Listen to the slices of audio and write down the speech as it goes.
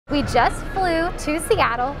We just flew to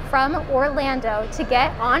Seattle from Orlando to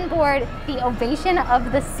get on board the Ovation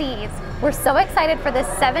of the Seas. We're so excited for this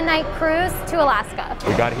 7-night cruise to Alaska.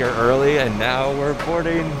 We got here early and now we're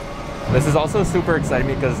boarding. This is also super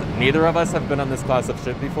exciting because neither of us have been on this class of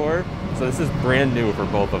ship before, so this is brand new for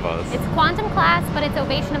both of us. It's Quantum class, but it's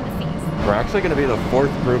Ovation of the Seas. We're actually going to be the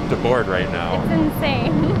 4th group to board right now. It's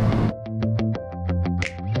insane.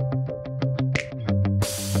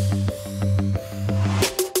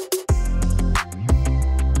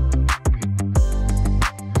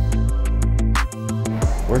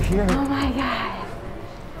 We're here. Oh my God.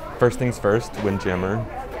 First things first, Windjammer.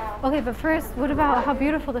 Okay, but first, what about how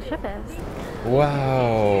beautiful the ship is?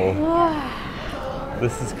 Wow. Whoa.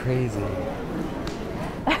 This is crazy.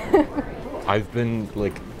 I've been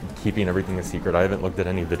like keeping everything a secret. I haven't looked at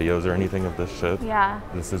any videos or anything of this ship. Yeah.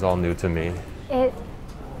 This is all new to me.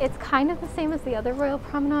 It's kind of the same as the other Royal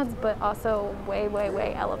Promenades, but also way, way,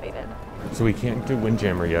 way elevated. So we can't do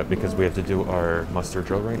Windjammer yet because we have to do our muster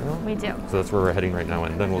drill right now? We do. So that's where we're heading right now,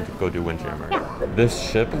 and then we'll go do Windjammer. Yeah. This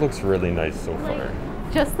ship looks really nice so far.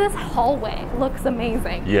 Just this hallway looks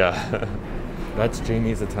amazing. Yeah. That's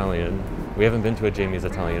Jamie's Italian. We haven't been to a Jamie's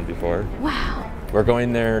Italian before. Wow. We're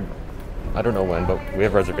going there, I don't know when, but we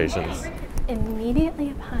have reservations. Immediately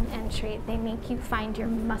upon entry, they make you find your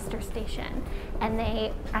muster station, and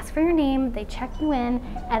they ask for your name, they check you in,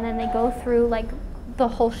 and then they go through like the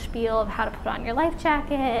whole spiel of how to put on your life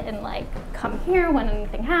jacket and like come here when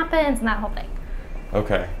anything happens and that whole thing.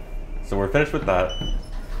 Okay, so we're finished with that.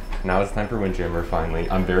 Now it's time for Windjammer finally.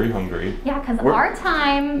 I'm very hungry. Yeah, because our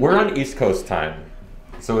time... We're on East Coast time.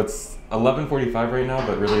 So it's 11:45 right now,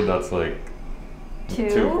 but really that's like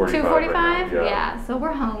 2:45 right, yeah, so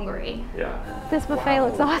we're hungry. Yeah. This buffet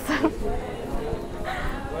looks awesome.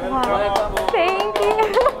 Wow. Thank you.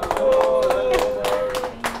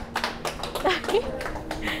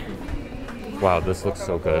 Wow, this looks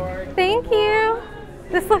so good. Thank you.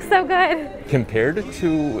 This looks so good. Compared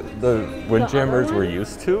to the Windjammers we're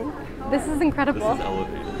used to, this is incredible. This is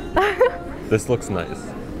elevated. This looks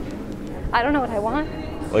nice. I don't know what I want.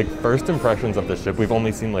 Like, first impressions of this ship, we've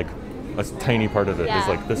only seen like a tiny part of it. Yeah. Is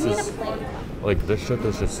like, this is, like, this ship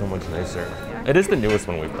is just so much nicer. It is the newest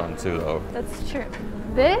one we've done too, though. That's true.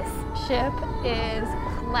 This ship is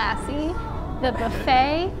classy. The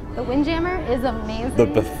buffet, the Windjammer, is amazing. The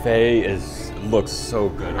buffet looks so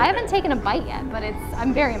good. I haven't taken a bite yet, but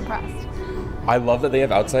I'm very impressed. I love that they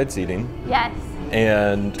have outside seating. Yes.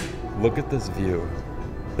 And look at this view.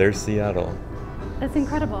 There's Seattle. That's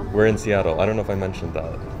incredible. We're in Seattle. I don't know if I mentioned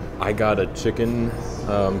that. I got a chicken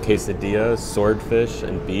quesadilla, swordfish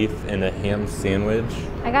and beef, and a ham sandwich.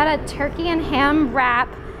 I got a turkey and ham wrap,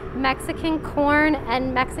 Mexican corn,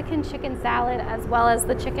 and Mexican chicken salad, as well as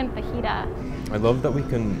the chicken fajita. I love that we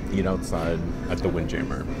can eat outside at the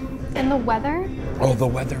Windjammer. And the weather? Oh, the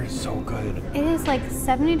weather is so good. It is like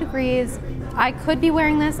 70 degrees. I could be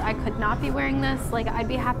wearing this, I could not be wearing this. Like, I'd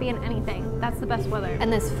be happy in anything. That's the best weather.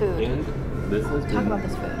 And this food. And this has Talk about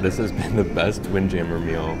this food. This has been the best Windjammer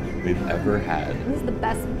meal we've ever had. This is the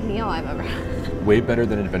best meal I've ever had. Way better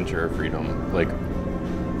than Adventure or Freedom. Like,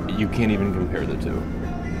 you can't even compare the two.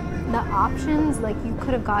 The options, like, you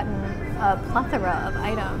could have gotten a plethora of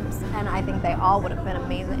items, and I think they all would have been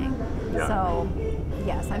amazing. Yeah. So,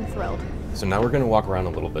 yes, I'm thrilled. So now we're gonna walk around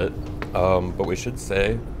a little bit, but we should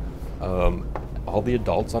say all the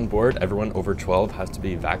adults on board, everyone over 12 has to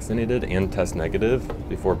be vaccinated and test negative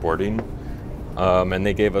before boarding. And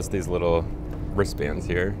they gave us these little wristbands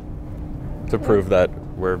here to prove that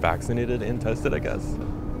we're vaccinated and tested, I guess.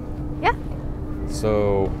 Yeah.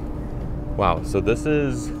 So, wow, so this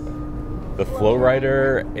is the Flow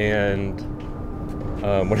Rider and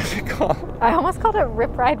what is it called? I almost called it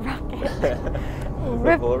Rip Ride Rocket.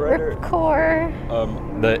 Ripcord.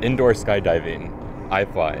 The indoor skydiving,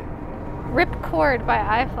 iFly. Ripcord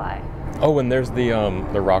by iFly. Oh, and there's the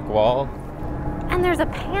rock wall. And there's a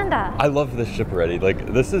panda. I love this ship already.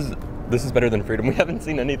 Like, this is better than Freedom. We haven't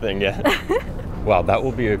seen anything yet. Wow, that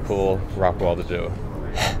will be a cool rock wall to do.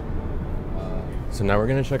 So now we're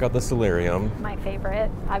gonna check out the solarium. My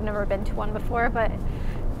favorite. I've never been to one before, but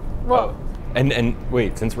well. Oh. And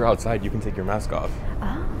wait, since we're outside, you can take your mask off.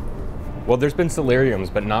 Oh. Well, there's been solariums,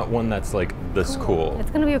 but not one that's like this cool.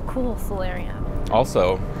 It's gonna be a cool solarium.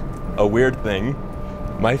 Also, a weird thing,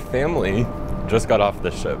 my family just got off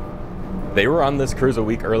this ship. They were on this cruise a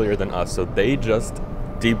week earlier than us, so they just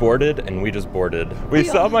deboarded and we just boarded. We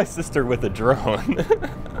saw my sister with a drone.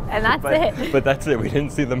 And that's it. But that's it. We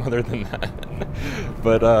didn't see them other than that.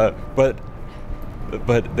 But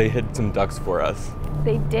they hid some ducks for us.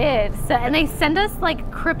 They did. So, and they send us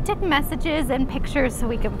like cryptic messages and pictures so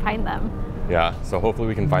we can find them. Yeah, so hopefully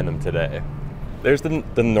we can find them today. There's the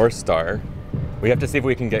North Star. We have to see if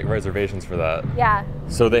we can get reservations for that. Yeah.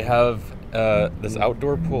 So they have this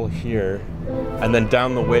outdoor pool here, and then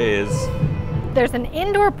down the ways. There's an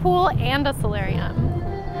indoor pool and a solarium.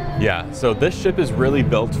 Yeah, so this ship is really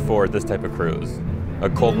built for this type of cruise, a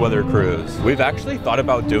cold weather cruise. We've actually thought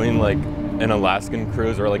about doing like an Alaskan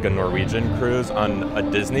cruise or like a Norwegian cruise on a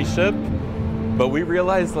Disney ship, but we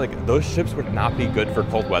realized like those ships would not be good for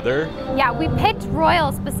cold weather. Yeah, we picked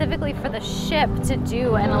Royal specifically for the ship to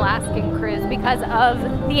do an Alaskan cruise because of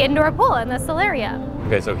the indoor pool and the solarium.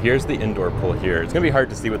 Okay, so here's the indoor pool here. It's gonna be hard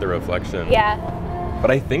to see with the reflection. Yeah. But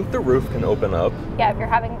I think the roof can open up. Yeah, if you're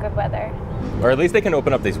having good weather. Or at least they can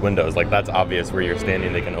open up these windows. Like that's obvious where you're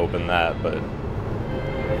standing, they can open that, but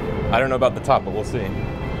I don't know about the top, but we'll see.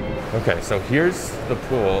 Okay, so here's the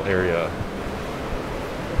pool area.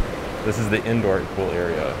 This is the indoor pool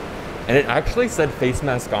area. And it actually said face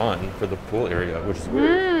mask on for the pool area, which is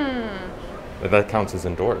weird. That counts as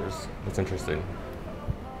indoors. That's interesting.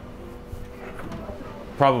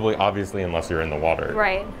 Probably, obviously, unless you're in the water.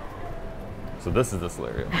 Right. So this is this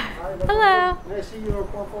area. Hello. May I see your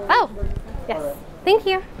portfolio? Oh, yes. Thank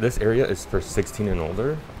you. This area is for 16 and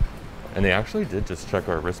older. And they actually did just check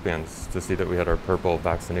our wristbands to see that we had our purple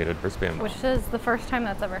vaccinated wristband. Which is the first time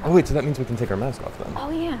that's ever happened. Oh wait, so that means we can take our mask off then. Oh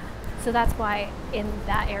yeah. So that's why in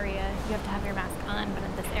that area you have to have your mask on, but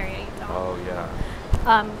in this area you don't. Oh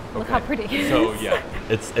yeah. Look how pretty it is. So yeah,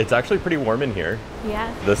 it's actually pretty warm in here.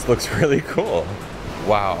 Yeah. This looks really cool.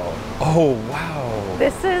 Wow. Oh wow.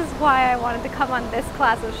 This is why I wanted to come on this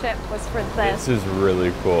class of ship, was for this. This is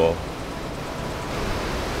really cool.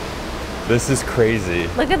 This is crazy.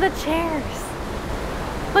 Look at the chairs.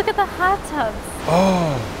 Look at the hot tubs.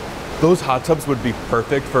 Oh, those hot tubs would be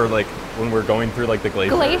perfect for like when we're going through like the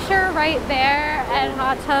glacier. Glacier right there and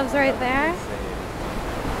hot tubs right there.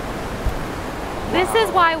 This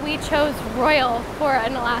is why we chose Royal for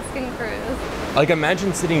an Alaskan cruise. Like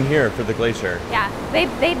imagine sitting here for the glacier. Yeah,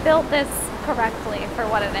 they built this correctly for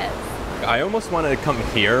what it is. I almost want to come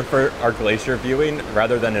here for our glacier viewing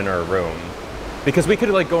rather than in our room. Because we could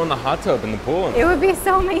like go in the hot tub in the pool. It would be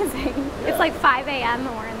so amazing. Yeah. It's like 5 a.m.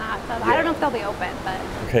 and we're in the hot tub. Yeah. I don't know if they'll be open, but.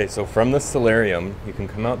 Okay, so from the solarium, you can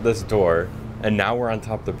come out this door, and now we're on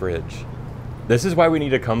top of the bridge. This is why we need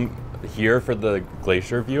to come here for the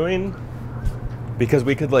glacier viewing, because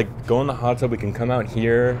we could like go in the hot tub, we can come out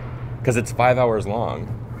here, because it's 5 hours long.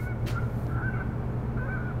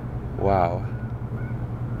 Wow.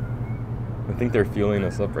 I think they're fueling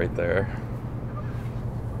us up right there.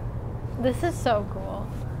 This is so cool.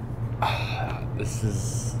 This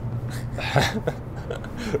is...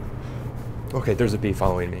 Okay, there's a bee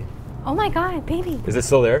following me. Oh my god, baby. Is it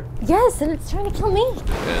still there? Yes, and it's trying to kill me.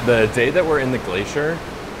 The day that we're in the glacier,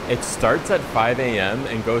 it starts at 5 a.m.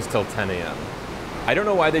 and goes till 10 a.m. I don't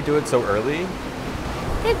know why they do it so early.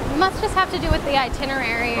 It must just have to do with the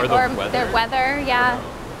itinerary or their weather, yeah.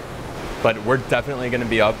 But we're definitely going to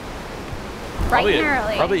be up bright and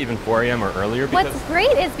early. Probably even 4 a.m. or earlier. What's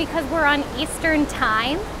great is because we're on Eastern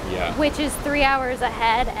time, yeah, which is 3 hours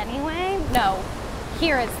ahead anyway. No,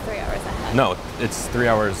 here it's 3 hours ahead. No, it's 3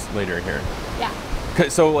 hours later here. Yeah.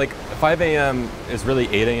 So like 5 a.m. is really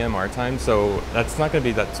 8 a.m. our time, so that's not going to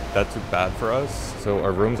be that too bad for us. So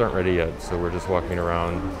our rooms aren't ready yet, so we're just walking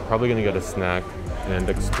around. Probably going to get a snack and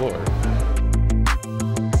explore.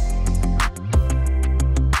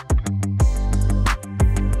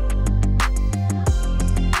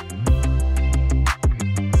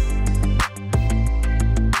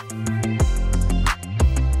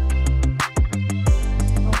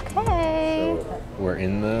 We're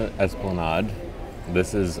in the Esplanade.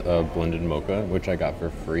 This is a blended mocha, which I got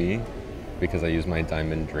for free because I use my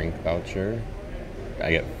diamond drink voucher.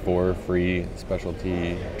 I get 4 free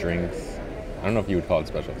specialty drinks. I don't know if you would call it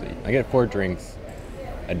specialty. I get 4 drinks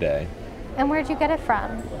a day. And where'd you get it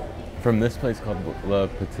from? From this place called La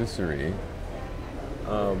Patisserie. I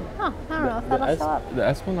don't know if that'll show up. The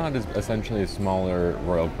Esplanade is essentially a smaller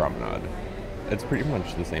Royal Promenade. It's pretty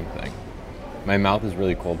much the same thing. My mouth is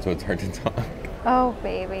really cold, so it's hard to talk. Oh,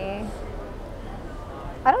 baby.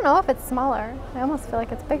 I don't know if it's smaller. I almost feel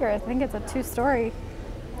like it's bigger. I think it's a 2-story.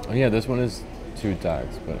 Oh yeah, this one is 2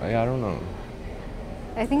 decks, but I don't know.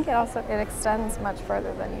 I think it extends much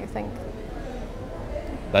further than you think.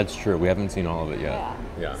 That's true. We haven't seen all of it yet.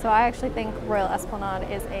 Yeah. So I actually think Royal Esplanade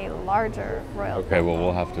is a larger Royal Okay, well,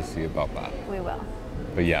 we'll have to see about that. We will.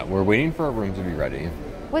 But yeah, we're waiting for our room to be ready.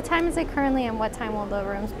 What time is it currently, and what time will the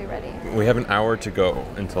rooms be ready? We have an hour to go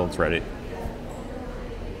until it's ready.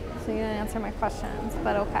 So you didn't answer my questions,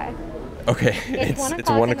 but okay. Okay, it's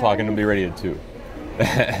 1 o'clock and it'll be ready at 2.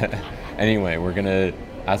 Anyway, we're gonna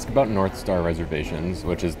Ask about North Star reservations,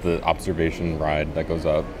 which is the observation ride that goes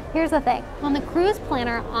up. Here's the thing. On the cruise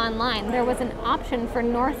planner online, there was an option for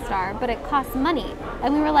North Star, but it costs money.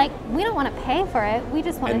 And we were like, we don't want to pay for it. We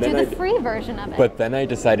just want to do the free version of it. But then I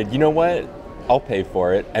decided, you know what? I'll pay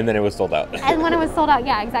for it. And then it was sold out. And when it was sold out,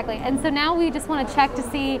 yeah, exactly. And so now we just want to check to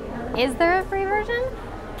see, is there a free version?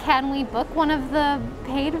 Can we book one of the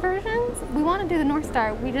paid versions? We want to do the North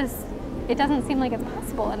Star. It doesn't seem like it's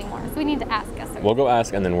possible anymore. So we need to ask us. We'll go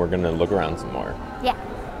ask, and then we're going to look around some more. Yeah.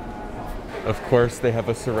 Of course, they have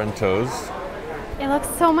a Sorrento's. It looks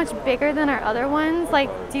so much bigger than our other ones.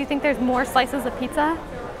 Like, do you think there's more slices of pizza?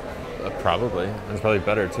 Probably. It's probably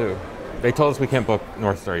better, too. They told us we can't book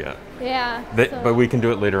North Star yet. Yeah. But we can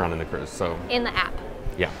do it later on in the cruise, so. In the app.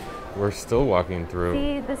 Yeah. We're still walking through.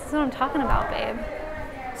 See, this is what I'm talking about, babe.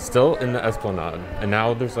 Still in the Esplanade. And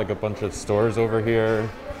now there's like a bunch of stores over here.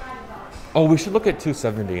 Oh, we should look at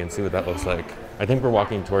 270 and see what that looks like. I think we're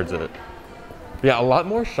walking towards it. Yeah, a lot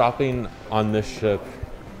more shopping on this ship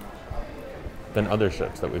than other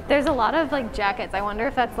ships that we've. There's a lot of like jackets. I wonder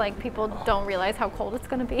if that's like people don't realize how cold it's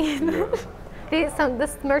going to be. Yeah.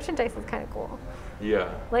 This merchandise is kind of cool. Yeah.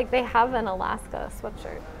 Like they have an Alaska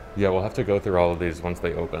sweatshirt. Yeah, we'll have to go through all of these once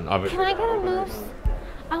they open. Can I get a moose?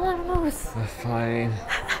 I want a moose. Fine.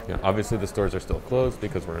 Yeah, obviously the stores are still closed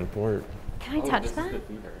because we're in port. Can I touch that?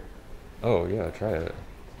 Oh yeah, try it.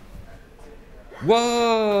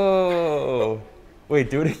 Whoa!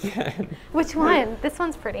 Wait, do it again. Which one? This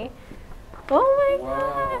one's pretty. Oh my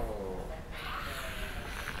god.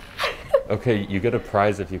 Okay, you get a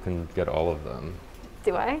prize if you can get all of them.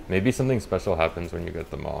 Do I? Maybe something special happens when you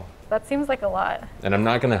get them all. That seems like a lot. And I'm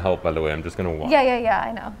not gonna help, by the way. I'm just gonna watch. Yeah,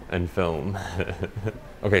 I know. And film.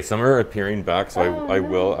 Okay, some are appearing back, so I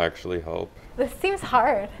will actually help. This seems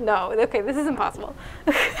hard. No, okay, this is impossible.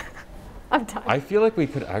 I'm done. I feel like we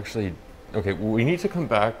could actually. Okay, we need to come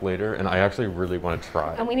back later, and I actually really want to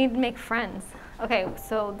try. And we need to make friends. Okay,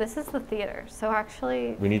 so this is the theater. So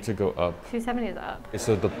actually, we need to go up. 270 is up.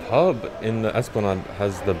 So the pub in the Esplanade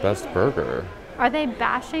has the best burger. Are they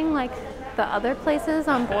bashing like the other places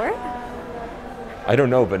on board? I don't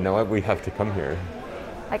know, but now we have to come here.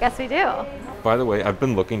 I guess we do. By the way, I've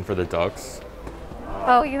been looking for the ducks.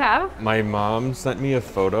 Oh, you have? My mom sent me a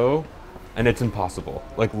photo, and it's impossible.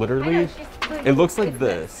 Like literally, it looks like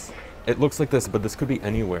this. It looks like this, but this could be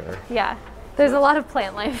anywhere. Yeah, there's a lot of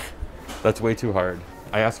plant life. That's way too hard.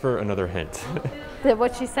 I asked for another hint.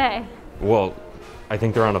 What'd she say? Well, I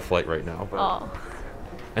think they're on a flight right now. But. Oh.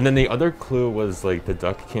 And then the other clue was like the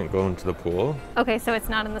duck can't go into the pool. Okay, so it's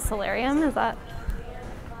not in the solarium, is that?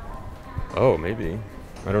 Oh, maybe.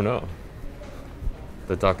 I don't know.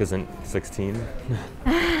 The duck isn't 16.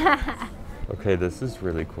 Okay, this is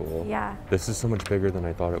really cool. Yeah. This is so much bigger than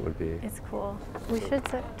I thought it would be. It's cool. We should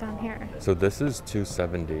sit down here. So this is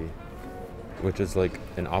 270, which is like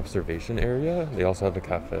an observation area. They also have a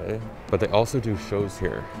cafe, but they also do shows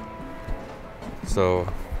here. So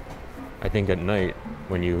I think at night,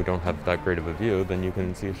 when you don't have that great of a view, then you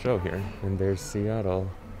can see a show here. And there's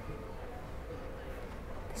Seattle.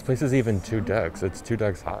 This place is even 2 decks. It's 2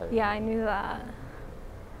 decks high. Yeah, I knew that.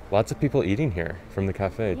 Lots of people eating here from the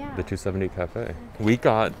cafe, Yeah. the 270 cafe. We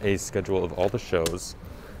got a schedule of all the shows.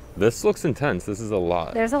 This looks intense. This is a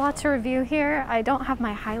lot. There's a lot to review here. I don't have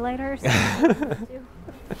my highlighters.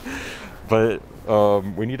 But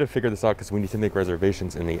we need to figure this out because we need to make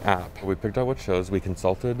reservations in the app. We picked out what shows. We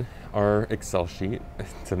consulted our Excel sheet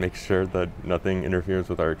to make sure that nothing interferes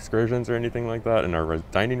with our excursions or anything like that, and our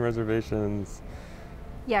dining reservations.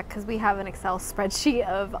 Yeah, because we have an Excel spreadsheet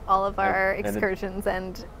of all of our excursions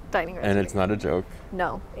and dining reservations. And it's not a joke.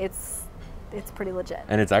 No, it's pretty legit.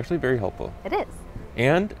 And it's actually very helpful. It is.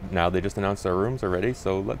 And now they just announced our rooms are ready,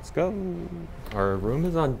 so let's go. Our room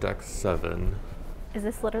is on deck 7. Is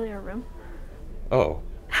this literally our room? Oh.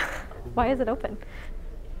 Why is it open?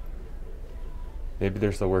 Maybe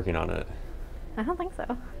they're still working on it. I don't think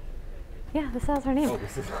so. Yeah, this has our name. Oh,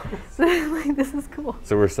 this is Like, this is cool.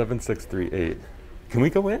 So we're 7638. Can we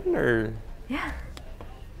go in or? Yeah.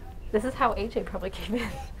 This is how AJ probably came in.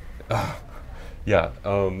 Yeah.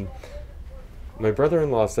 My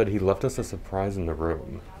brother-in-law said he left us a surprise in the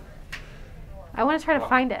room. I want to try to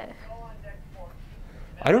find it.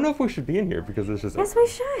 I don't know if we should be in here because it's just Yes, we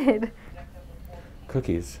should.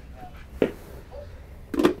 cookies. You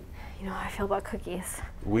know how I feel about cookies.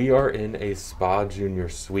 We are in a Spa Junior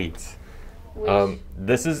suite.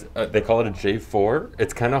 This is, they call it a J4.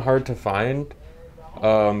 It's kind of hard to find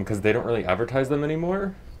because they don't really advertise them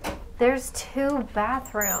anymore. There's 2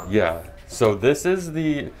 bathrooms. Yeah. So this is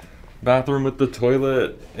the bathroom with the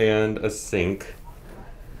toilet and a sink.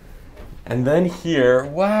 And then here,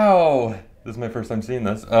 wow, This is my first time seeing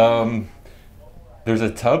this. There's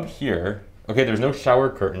a tub here. Okay, there's no shower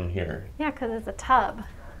curtain here. Yeah, because it's a tub.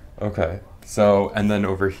 Okay, so, and then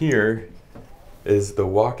over here is the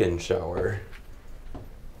walk-in shower.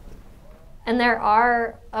 And there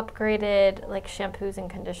are upgraded like shampoos and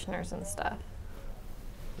conditioners and stuff.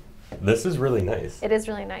 This is really nice. It is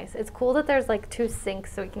really nice. It's cool that there's like 2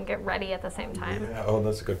 sinks so we can get ready at the same time. Yeah, oh,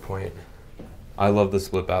 that's a good point. I love the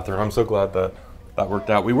split bathroom. I'm so glad that that worked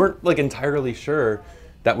out. We weren't like entirely sure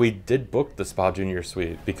that we did book the Spa Junior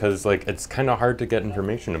Suite because like it's kind of hard to get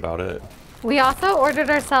information about it. We also ordered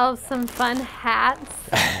ourselves some fun hats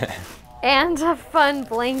and a fun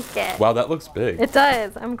blanket. Wow, that looks big. It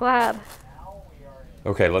does. I'm glad.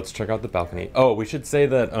 Okay, let's check out the balcony. Oh, we should say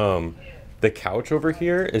that the couch over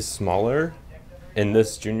here is smaller in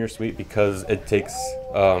this junior suite because it takes,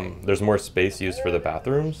 there's more space used for the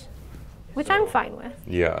bathrooms. Which I'm fine with.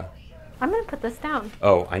 Yeah. I'm gonna put this down.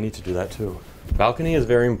 Oh, I need to do that too. Balcony is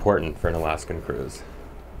very important for an Alaskan cruise.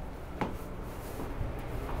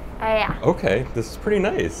 Yeah. Okay, this is pretty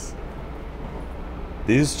nice.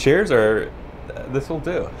 These chairs are, this will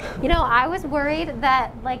do. You know, I was worried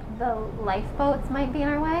that like the lifeboats might be in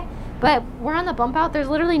our way, but we're on the bump out. There's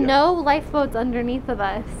literally no lifeboats underneath of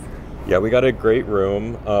us. Yeah, we got a great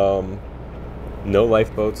room. No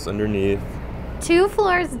lifeboats underneath. 2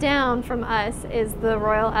 floors down from us is the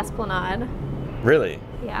Royal Esplanade. Really?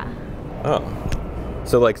 Yeah. Oh.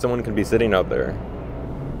 So like someone could be sitting out there.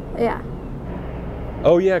 Yeah.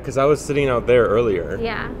 Oh yeah, because I was sitting out there earlier.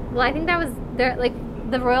 Yeah. Well, I think that was there. Like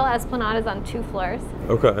the Royal Esplanade is on 2 floors.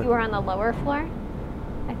 Okay. You were on the lower floor,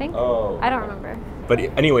 I think. Oh. I don't remember. But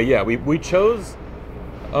anyway, yeah, we chose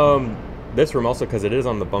this room also because it is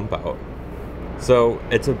on the bump out. So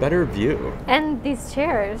it's a better view. And these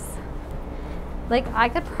chairs. Like I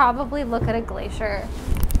could probably look at a glacier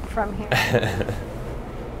from here.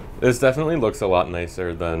 This definitely looks a lot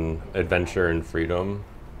nicer than Adventure and Freedom.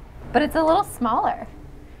 But it's a little smaller.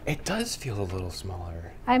 It does feel a little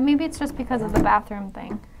smaller. Maybe it's just because of the bathroom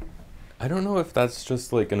thing. I don't know if that's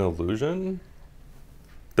just like an illusion.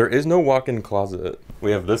 There is no walk-in closet.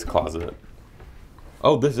 We have this closet.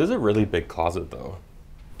 Oh, this is a really big closet though.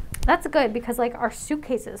 That's good because like our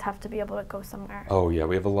suitcases have to be able to go somewhere. Oh yeah,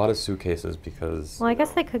 we have a lot of suitcases because Well, I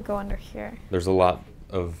guess they could go under here. there's a lot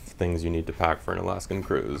of things you need to pack for an Alaskan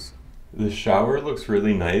cruise. The shower looks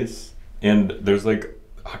really nice, and there's like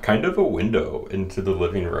kind of a window into the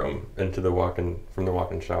living room, into the from the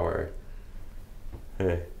walk-in shower.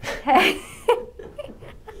 Hey. Hey.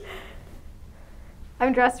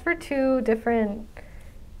 I'm dressed for 2 different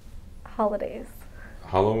holidays.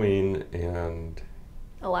 Halloween and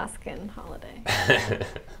Alaskan holiday.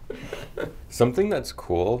 something that's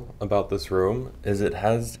cool about this room is it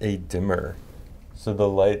has a dimmer, so the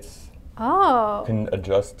lights Oh. can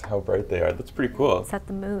adjust how bright they are. That's pretty cool. Set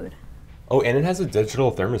the mood. Oh, and it has a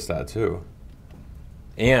digital thermostat too.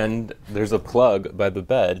 And there's a plug by the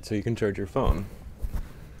bed so you can charge your phone.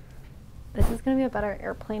 This is going to be a better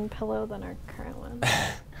airplane pillow than our current one.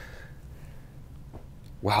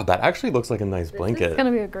 Wow, that actually looks like a nice blanket. It's going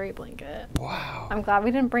to be a great blanket. Wow. I'm glad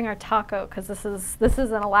we didn't bring our taco because this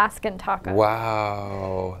is an Alaskan taco.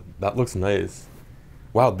 Wow, that looks nice.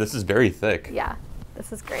 Wow, this is very thick. Yeah,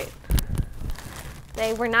 this is great.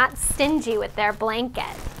 They were not stingy with their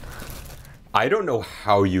blanket. I don't know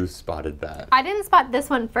how you spotted that. I didn't spot this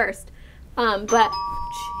one first, but...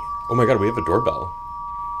 Oh my god, we have a doorbell.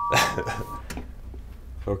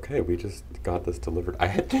 Okay, we just got this delivered. I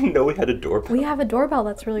didn't know we had a doorbell. We have a doorbell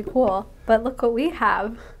that's really cool, but look what we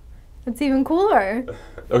have. It's even cooler.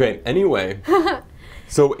 Okay, anyway.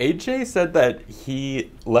 So AJ said that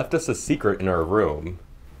he left us a secret in our room.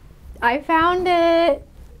 I found it.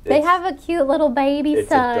 They have a cute little baby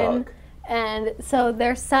It's a son. duck. And so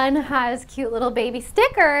their son has cute little baby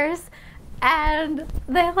stickers. And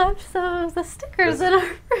they left some of the stickers in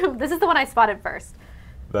our room. This is the one I spotted first.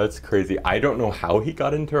 That's crazy. I don't know how he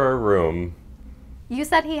got into our room. You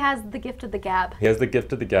said he has the gift of the gab. He has the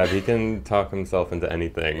gift of the gab. He can talk himself into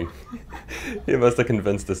anything. He must have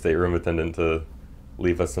convinced the stateroom attendant to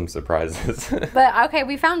leave us some surprises. But okay,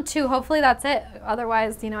 we found 2. Hopefully that's it.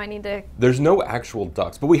 Otherwise, I need to... There's no actual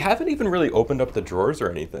ducks, but we haven't even really opened up the drawers or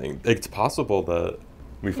anything. It's possible that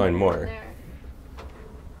we find more.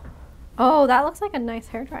 Oh, that looks like a nice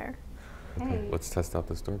hairdryer. Okay, Hey. let's test out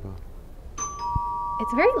this doorbell.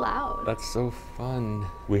 It's very loud. That's so fun.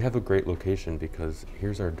 We have a great location because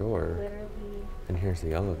here's our door Literally. and here's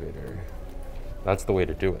the elevator. That's the way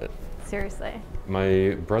to do it. Seriously.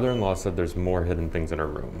 My brother-in-law said there's more hidden things in our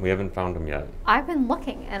room. We haven't found them yet. I've been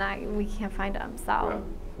looking and we can't find them, so...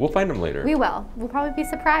 We'll find them later. We will. We'll probably be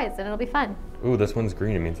surprised and it'll be fun. Ooh, this one's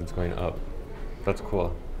green. It means it's going up. That's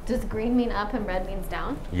cool. Does green mean up and red means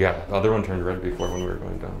down? Yeah, the other one turned red before when we were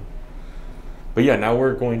going down. But yeah, now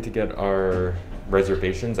we're going to get our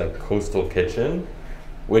reservations at Coastal Kitchen,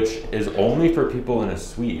 which is only for people in a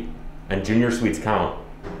suite, and junior suites count.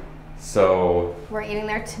 So we're eating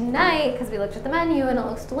there tonight because we looked at the menu and it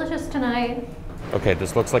looks delicious tonight. Okay,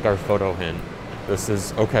 this looks like our photo hint. This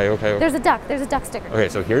is okay. There's a duck sticker. Okay,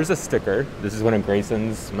 so here's a sticker. This is one of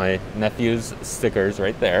Grayson's, my nephew's stickers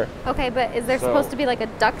right there. Okay, but is there supposed to be like a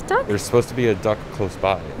duck? There's supposed to be a duck close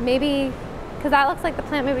by. Maybe, because that looks like the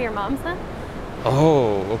plant maybe your mom sent.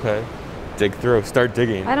 Oh, okay. Dig through, start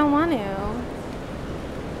digging. I don't want to.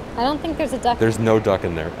 I don't think there's a duck. There's no duck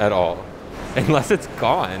in there at all. Unless it's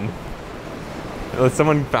gone. Unless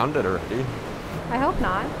someone found it already. I hope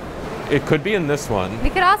not. It could be in this one. We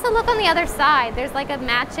could also look on the other side. There's like a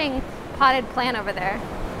matching potted plant over there.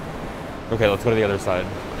 Okay, let's go to the other side.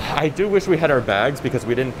 I do wish we had our bags because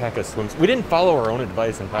we didn't pack a swimsuit. We didn't follow our own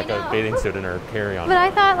advice and pack a bathing suit in our carry-on. But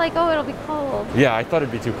I thought like, oh, it'll be cold. Yeah, I thought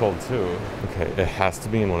it'd be too cold too. Okay, it has to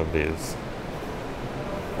be in one of these.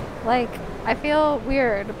 Like, I feel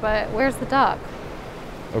weird, but where's the duck?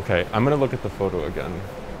 Okay, I'm gonna look at the photo again.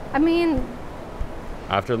 I mean...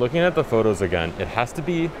 After looking at the photos again, it has to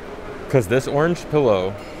be, because this orange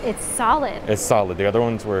pillow... It's solid. It's solid. The other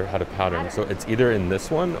ones had a pattern. So it's either in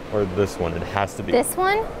this one or this one. It has to be. This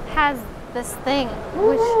one has this thing,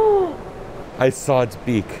 which... I saw its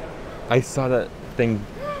beak. I saw that thing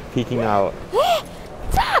peeking out.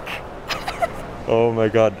 Duck! Oh my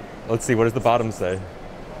God. Let's see, what does the bottom say?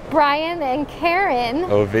 Brian and Karen.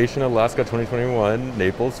 Ovation, Alaska 2021,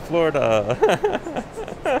 Naples, Florida.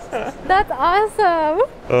 That's awesome.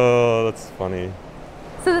 Oh, that's funny.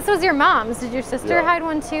 So this was your mom's. Did your sister hide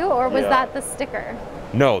one too, or was that the sticker?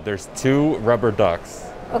 No, there's 2 rubber ducks.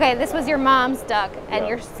 Okay, this was your mom's duck, and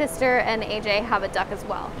your sister and AJ have a duck as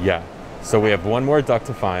well. Yeah. So we have one more duck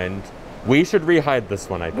to find. We should rehide this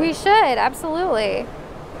one, I think. We should, absolutely.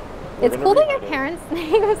 It's cool that your parents'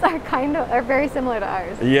 names are very similar to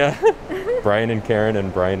ours. Yeah. Brian and Karen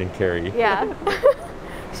and Brian and Kerry. Yeah.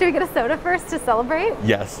 Should we get a soda first to celebrate?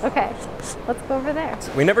 Yes. Okay, let's go over there.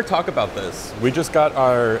 We never talk about this. We just got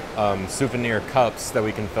our souvenir cups that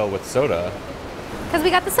we can fill with soda. Because we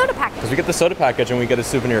got the soda package. Because we get the soda package and we get a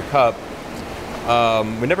souvenir cup.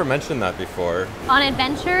 We never mentioned that before. On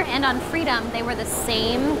Adventure and on Freedom, they were the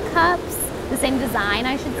same cups. The same design,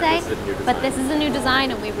 I should say, but this is a new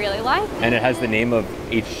design and we really like it. And it has the name of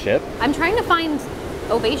each ship. I'm trying to find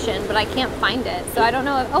Ovation, but I can't find it. So I don't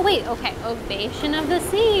know if, oh wait, okay, Ovation of the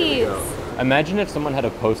Seas. Imagine if someone had a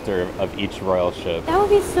poster of each royal ship. That would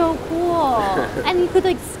be so cool. And you could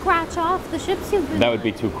like scratch off the ships you've been That would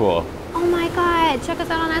be too cool. Oh my God, check us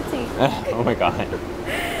out on Etsy. Oh my God.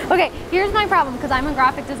 Okay, here's my problem, because I'm a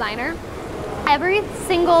graphic designer. Every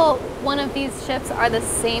single one of these ships are the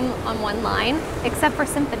same on one line, except for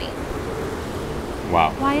Symphony.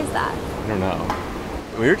 Wow. Why is that? I don't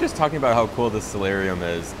know. We were just talking about how cool this solarium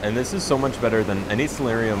is, and this is so much better than any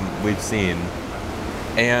solarium we've seen.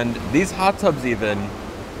 And these hot tubs even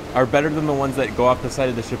are better than the ones that go off the side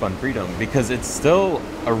of the ship on Freedom, because it's still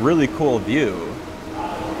a really cool view.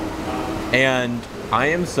 And I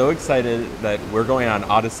am so excited that we're going on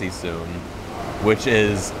Odyssey soon, which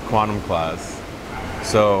is Quantum class.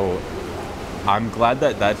 So I'm glad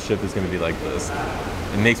that that ship is going to be like this.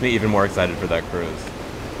 It makes me even more excited for that cruise.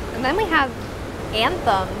 And then we have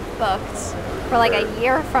Anthem booked for like a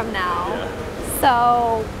year from now. Yeah.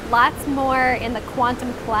 So lots more in the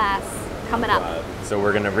Quantum class coming up. So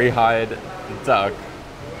we're going to rehide Duck.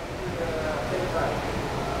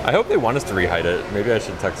 I hope they want us to rehide it. Maybe I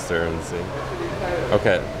should text her and see.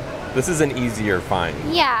 Okay. This is an easier find.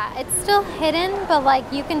 Yeah, it's still hidden, but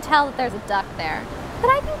like you can tell that there's a duck there. But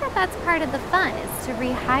I think that that's part of the fun, is to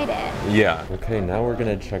rehide it. Yeah. Okay, now we're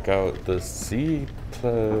gonna check out the sea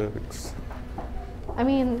plugs. I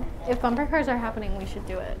mean, if bumper cars are happening, we should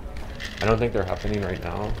do it. I don't think they're happening right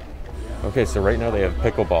now. Okay, so right now they have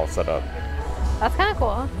pickleball set up. That's kind of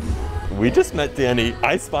cool. We just met Danny.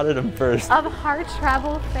 I spotted him first. Of Heart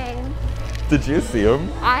Travel fame. Did you see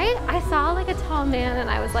him? I saw like a tall man and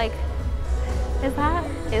I was like, is that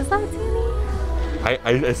Danny?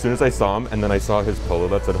 As soon as I saw him and then I saw his polo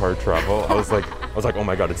that said Heart Travel, I was like, oh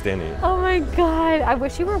my God, it's Danny. Oh my God, I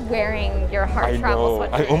wish you were wearing your Heart Travel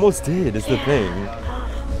sweatshirt. I almost did, is the thing.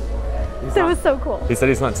 So it was so cool. He said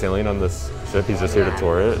he's not sailing on this ship, he's just here to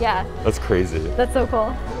tour it. Yeah. That's crazy. That's so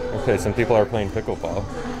cool. Okay, some people are playing pickleball,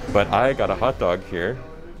 but I got a hot dog here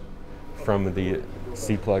from the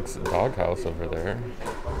Seaplex doghouse over there.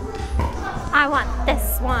 I want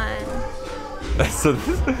this one. So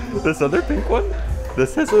this other pink one,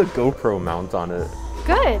 this has a GoPro mount on it.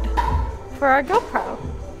 Good. for our GoPro.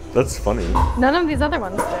 That's funny. None of these other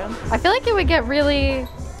ones do. I feel like it would get really,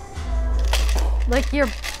 like you're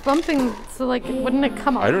bumping, so like wouldn't it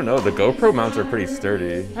come off? I don't know, the GoPro mounts are pretty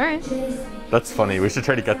sturdy. All right. That's funny, we should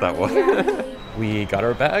try to get that one. We got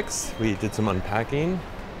our bags, we did some unpacking,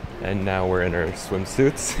 and now we're in our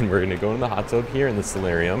swimsuits and we're gonna go in the hot tub here in the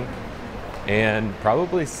solarium and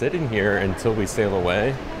probably sit in here until we sail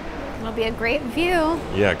away. It'll be a great view.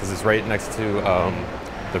 Yeah, because it's right next to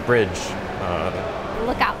the bridge.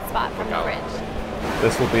 Lookout spot from the bridge.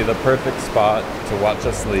 This will be the perfect spot to watch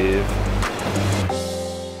us leave.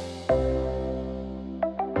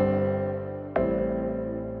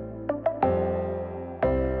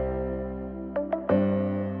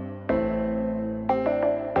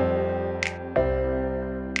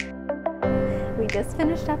 We just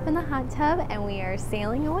finished up in the hot tub and we are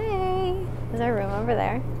sailing away. There's our room over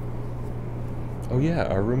there. Oh yeah,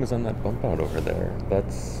 our room is on that bump out over there.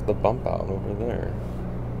 That's the bump out over there.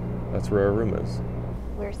 That's where our room is.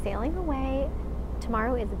 We're sailing away.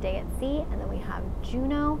 Tomorrow is a day at sea, and then we have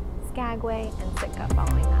Juneau, Skagway, and Sitka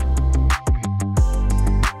following that.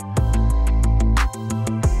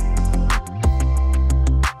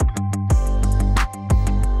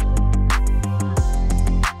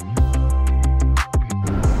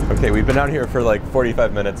 Okay, we've been out here for like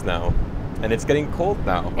 45 minutes now, and it's getting cold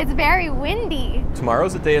now. It's very windy.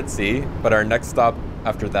 Tomorrow's a day at sea, but our next stop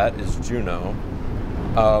after that is Juneau.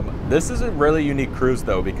 This is a really unique cruise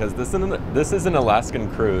though, because this is an Alaskan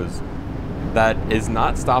cruise that is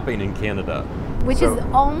not stopping in Canada. Which is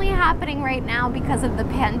only happening right now because of the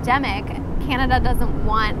pandemic. Canada doesn't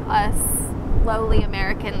want us lowly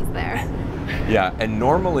Americans there. Yeah, and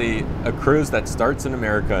normally a cruise that starts in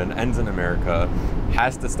America and ends in America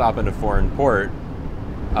has to stop in a foreign port,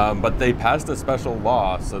 but they passed a special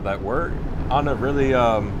law so that we're on a really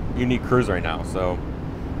unique cruise right now. So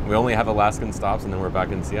we only have Alaskan stops and then we're back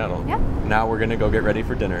in Seattle. Yep. Now we're gonna go get ready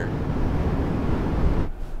for dinner.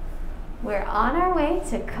 We're on our way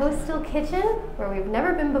to Coastal Kitchen, where we've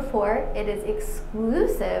never been before. It is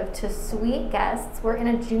exclusive to suite guests. We're in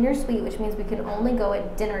a junior suite, which means we can only go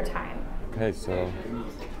at dinner time. Okay, so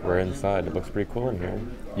we're inside. It looks pretty cool in here.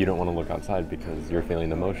 You don't want to look outside because you're feeling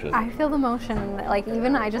the motion. I feel the motion. Like,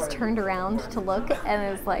 even I just turned around to look and it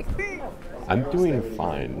was like... I'm doing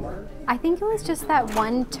fine. I think it was just that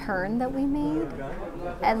one turn that we made.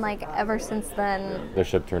 And like, ever since then... The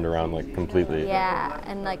ship turned around like completely. Yeah,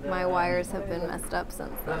 and like my wires have been messed up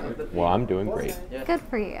since then. Well, I'm doing great. Good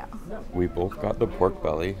for you. We both got the pork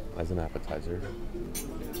belly as an appetizer.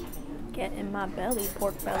 Get in my belly,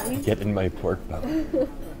 pork belly. Get in my pork belly.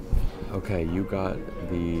 Okay, you got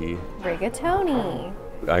the... Rigatoni.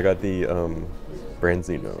 I got the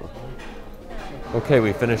branzino. Okay,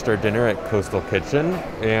 we finished our dinner at Coastal Kitchen,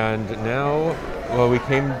 and now, well, we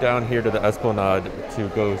came down here to the Esplanade to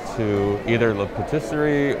go to either La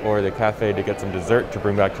Patisserie or the cafe to get some dessert to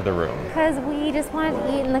bring back to the room. Because we just wanted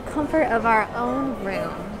to eat in the comfort of our own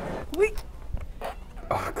room.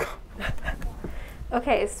 Oh, God.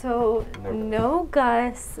 Okay, so no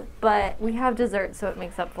GUSS, but we have dessert, so it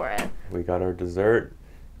makes up for it. We got our dessert,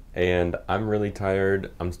 and I'm really tired.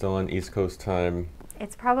 I'm still on East Coast time.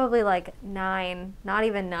 It's probably like 9, not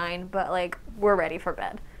even 9, but like we're ready for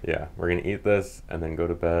bed. Yeah, we're gonna eat this and then go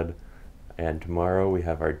to bed, and tomorrow we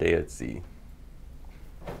have our day at sea.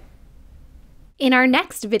 In our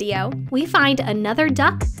next video, we find another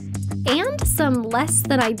duck and some less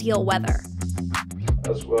than ideal weather.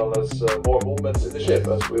 As well as more movements in the ship,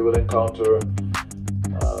 as we will encounter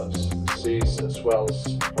seas and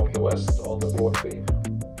swells from the west on the port beam.